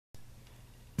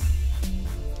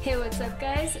Hey, what's up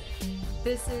guys?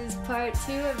 This is part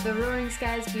 2 of the Roaring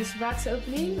Skies booster box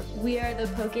opening. We are the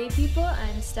Poke People.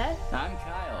 I'm Steph. I'm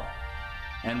Kyle.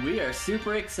 And we are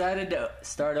super excited to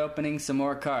start opening some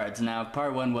more cards. Now,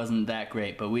 part 1 wasn't that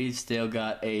great, but we've still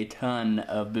got a ton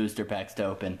of booster packs to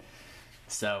open.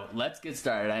 So let's get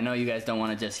started. I know you guys don't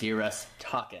want to just hear us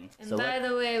talking. And so by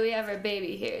the way, we have our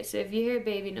baby here, so if you hear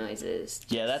baby noises,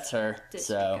 yeah, that's her.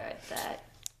 disregard that.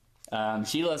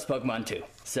 She loves Pokemon too,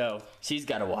 so she's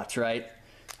got to watch, right?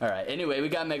 Alright, anyway, we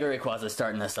got Mega Rayquaza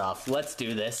starting us off. Let's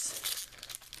do this.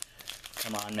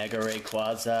 Come on, Mega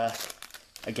Rayquaza.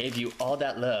 I gave you all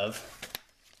that love.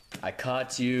 I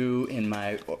caught you in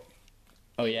my...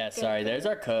 Oh yeah, sorry, there's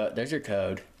our code. There's your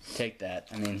code. Take that.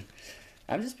 I mean,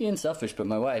 I'm just being selfish, but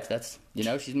my wife, that's, you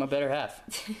know, she's my better half.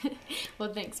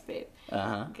 Well, thanks, babe.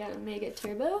 Uh-huh. Got a Mega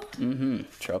Turbo? Mm-hmm.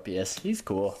 Tropius. He's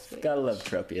cool. Sweet. Gotta love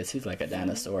Tropius. He's like a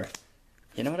dinosaur.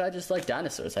 You know what? I just like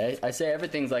dinosaurs. I say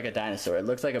everything's like a dinosaur. It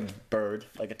looks like a bird,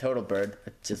 like a total bird,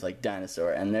 but just like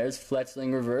dinosaur. And there's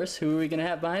Fletchling Reverse. Who are we gonna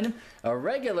have behind him? A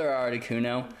regular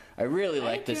Articuno. I really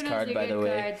like this card, by the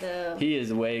way. He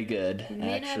is way good, He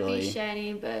may actually. not be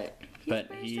shiny,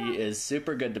 but He is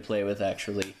super good to play with,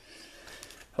 actually.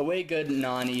 A way good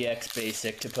non-EX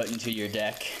basic to put into your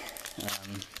deck.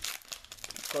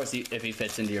 Of course, if he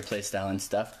fits into your playstyle and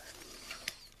stuff.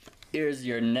 Here's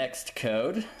your next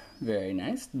code. Very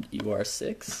nice.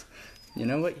 UR6. You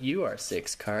know what?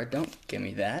 UR6 card. Don't give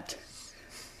me that.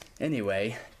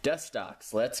 Anyway,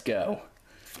 Dustox. Let's go.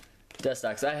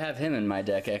 Dustox. I have him in my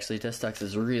deck, actually. Dustox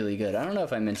is really good. I don't know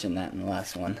if I mentioned that in the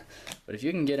last one. But if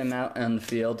you can get him out on the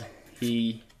field,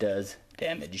 he does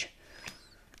damage.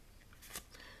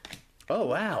 Oh,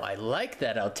 wow. I like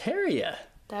that Altaria.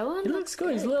 that one He looks cool.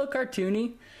 He's a little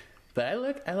cartoony. But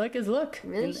I like his look.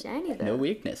 Really And shiny, though. No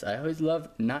weakness. I always love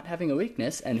not having a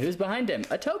weakness. And who's behind him?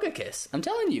 A Togekiss. I'm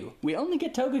telling you, we only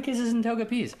get Togekisses and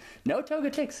Togepi's. No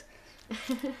Togeticks.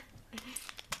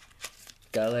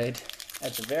 Gallade.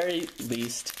 At the very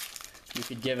least, you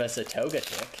could give us a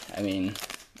Togetic. I mean,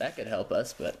 that could help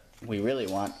us, but we really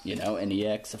want, you know, an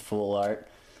EX, a full art,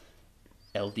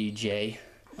 LDJ.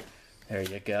 There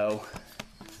you go.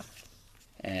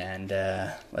 And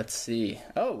let's see.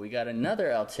 Oh, we got another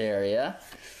Altaria.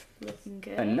 Looking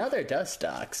good. Another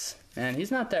Dustox. Man, he's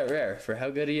not that rare. For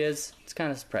how good he is, it's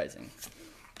kind of surprising.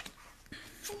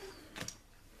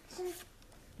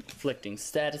 Inflicting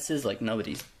statuses like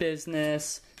nobody's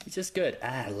business. He's just good.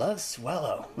 Ah, I love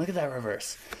Swellow. Look at that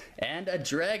reverse. And a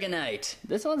Dragonite.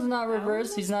 This one's not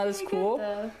reverse. He's not as cool.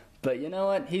 Though. But you know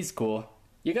what? He's cool.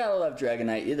 You gotta love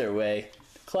Dragonite either way.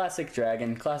 Classic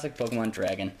dragon, classic Pokemon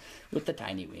dragon with the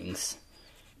tiny wings.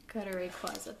 Got a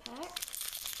Rayquaza pack.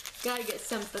 Gotta get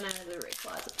something out of the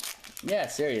Rayquaza pack. Yeah,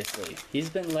 seriously. He's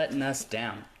been letting us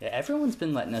down. Yeah, everyone's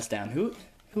been letting us down. Who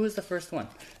was the first one?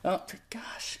 Oh,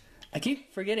 gosh. I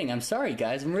keep forgetting. I'm sorry,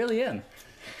 guys. I really am.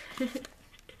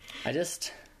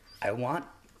 I want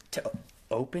to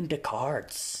open the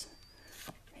cards.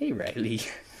 Hey, Riley.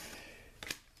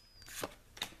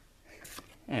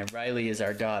 And Riley is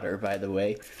our daughter, by the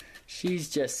way. She's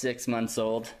just 6 months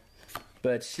old,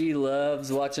 but she loves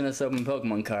watching us open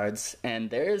Pokemon cards. And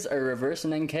there's a reverse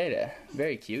Nincada.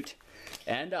 Very cute.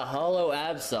 And a holo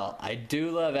Absol. I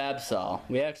do love Absol.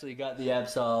 We actually got the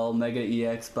Absol Mega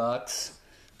EX box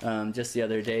just the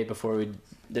other day before we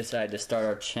decided to start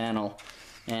our channel.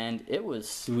 And it was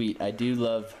sweet. I do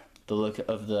love the look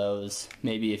of those.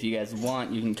 Maybe if you guys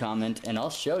want, you can comment and I'll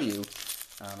show you.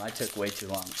 I took way too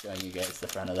long showing you guys the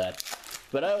front of that.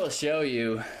 But I will show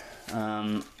you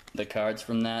the cards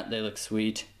from that. They look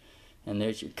sweet. And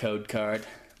there's your code card.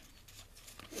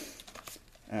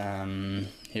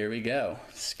 Here we go.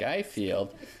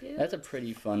 Skyfield. That's a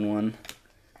pretty fun one.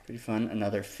 Pretty fun.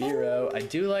 Another Fearow. I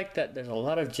do like that there's a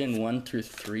lot of Gen 1 through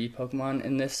 3 Pokemon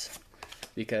in this,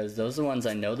 because those are the ones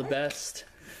I know the best.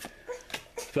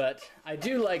 But I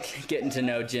do like getting to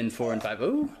know Gen 4 and 5.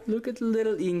 Ooh, look at the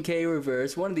little Inkay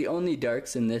reverse. One of the only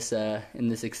darks in this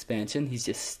expansion. He's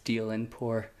just stealing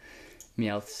poor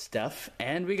Meowth stuff.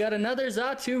 And we got another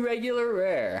Xatu regular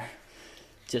rare.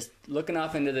 Just looking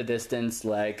off into the distance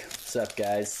like, what's up,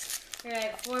 guys?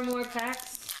 Alright, 4 more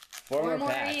packs. Four more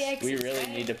packs. EXs, We really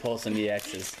need to pull some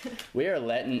EXs. We are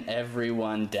letting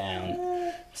everyone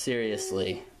down.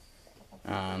 Seriously.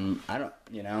 I don't,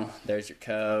 you know, there's your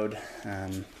code.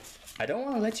 I don't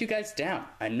want to let you guys down.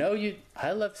 I know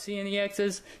I love seeing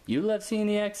EXs. You love seeing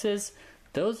EXs.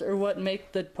 Those are what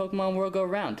make the Pokemon world go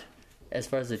round, as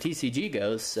far as the TCG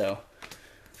goes, so,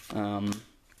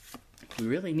 we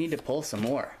really need to pull some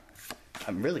more.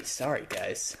 I'm really sorry,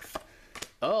 guys.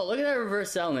 Oh, look at that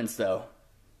reverse elements, though.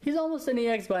 He's almost an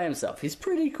EX by himself. He's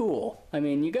pretty cool. I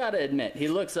mean, you gotta admit, he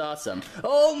looks awesome.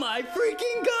 Oh my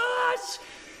freaking gosh!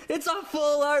 It's a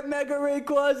full art Mega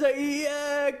Rayquaza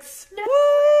EX! No. Woo!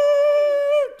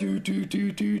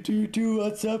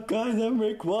 What's up, guys? I'm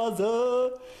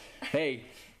Rayquaza. Hey,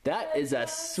 that is a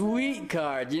sweet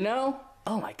card, you know?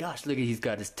 Oh my gosh, look at, he's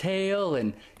got his tail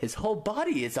and his whole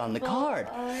body is on the card.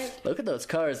 Look at those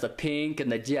cards, the pink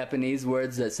and the Japanese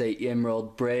words that say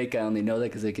Emerald Break. I only know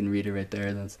that because I can read it right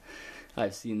there.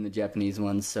 I've seen the Japanese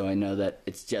ones, so I know that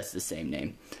it's just the same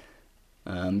name.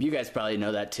 You guys probably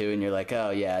know that too, and you're like,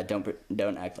 oh yeah,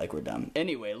 don't act like we're dumb.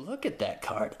 Anyway, look at that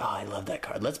card. Oh, I love that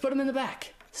card. Let's put him in the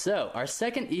back. So, our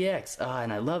second EX.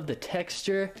 And I love the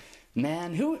texture.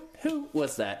 Man, who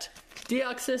was that?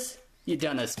 Deoxys? You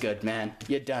done us good, man.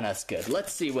 You done us good.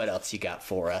 Let's see what else you got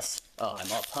for us. Oh,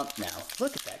 I'm all pumped now.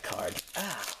 Look at that card.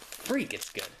 Freak, it's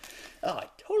good. Oh, I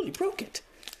totally broke it.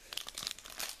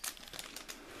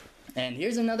 And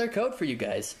here's another code for you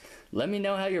guys. Let me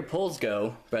know how your pulls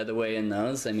go, by the way, in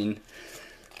those. I mean,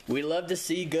 we love to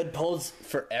see good pulls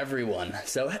for everyone.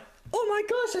 So, oh my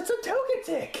gosh, it's a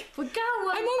Togetic! We got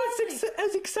one! I'm almost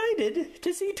as excited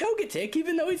to see Togetic,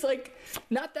 even though he's, like,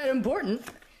 not that important.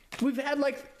 We've had,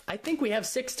 like, I think we have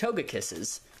 6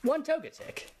 Togekisses. 1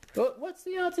 Togetic. What's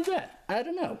the odds of that? I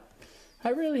don't know. I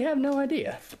really have no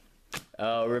idea.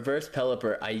 Oh, reverse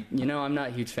Pelipper. I'm not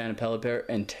a huge fan of Pelipper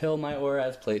until my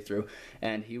Oraz playthrough,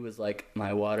 and he was like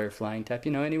my water flying type,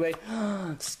 anyway.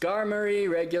 Skarmory,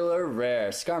 regular, rare.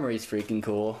 Skarmory's freaking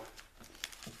cool.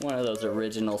 One of those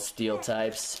original steel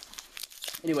types.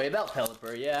 Anyway, about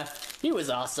Pelipper, yeah, he was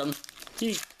awesome.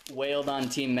 He wailed on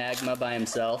Team Magma by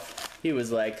himself. He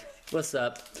was like, what's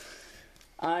up?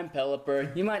 I'm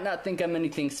Pelipper. You might not think I'm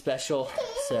anything special,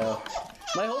 so...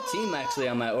 My whole team, actually,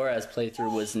 on my Oraz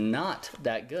playthrough was not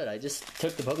that good. I just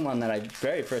took the Pokemon that I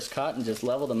very first caught and just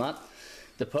leveled them up.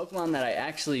 The Pokemon that I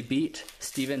actually beat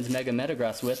Steven's Mega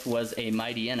Metagross with was a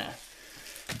Mightyena.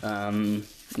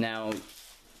 Now,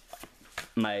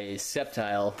 my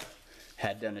Sceptile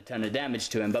had done a ton of damage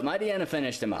to him, but Mightyena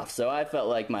finished him off, so I felt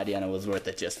like Mightyena was worth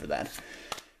it just for that.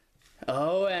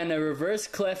 Oh, and a reverse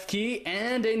Klefki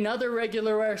and another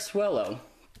regular rare Swellow.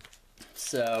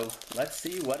 So, let's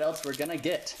see what else we're gonna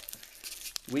get.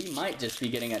 We might just be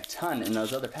getting a ton in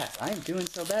those other packs. I am doing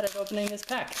so bad at opening this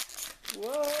pack.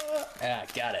 Whoa!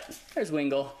 Got it. There's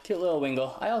Wingull. Cute little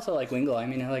Wingull. I also like Wingull. I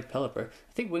mean, I like Pelipper.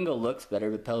 I think Wingull looks better,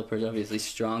 but Pelipper's obviously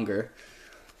stronger.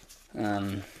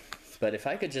 But if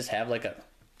I could just have like a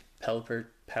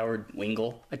Pelipper-powered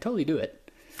Wingull, I'd totally do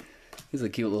it. He's a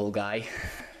cute little guy.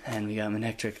 And we got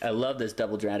Manectric. I love this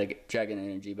double Dragon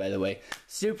Energy, by the way.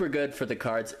 Super good for the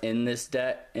cards in this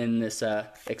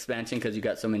expansion because you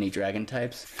got so many Dragon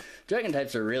types. Dragon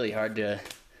types are really hard to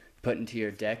put into your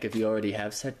deck if you already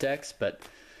have set decks, but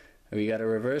we got a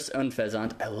reverse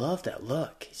Unfezant. I love that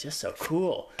look. He's just so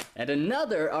cool. And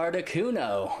another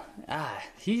Articuno.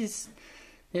 He's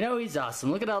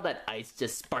awesome. Look at all that ice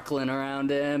just sparkling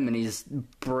around him, and he's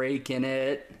breaking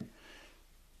it.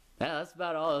 Yeah, that's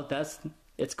about all.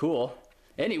 It's cool.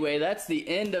 Anyway, that's the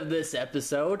end of this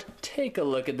episode. Take a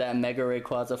look at that Mega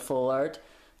Rayquaza full art.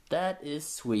 That is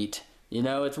sweet.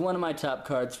 It's one of my top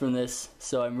cards from this,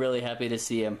 so I'm really happy to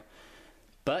see him.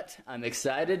 But I'm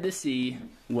excited to see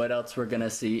what else we're going to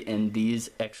see in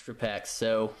these extra packs.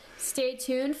 So stay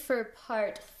tuned for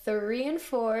part 3 and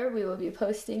 4. We will be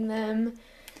posting them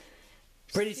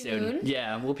pretty soon.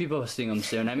 Yeah, we'll be posting them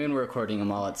soon. I mean, we're recording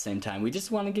them all at the same time. We just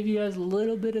want to give you guys a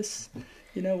little bit of...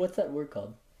 what's that word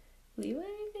called? Leeway,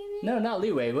 maybe? No, not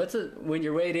leeway. What's it when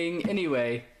you're waiting?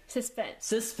 Anyway. Suspense.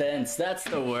 Suspense, that's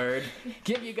the word.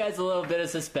 Give you guys a little bit of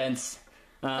suspense.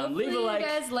 Hopefully leave a like. You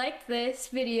guys liked this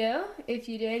video. If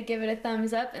you did, give it a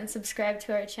thumbs up and subscribe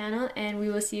to our channel, and we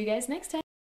will see you guys next time.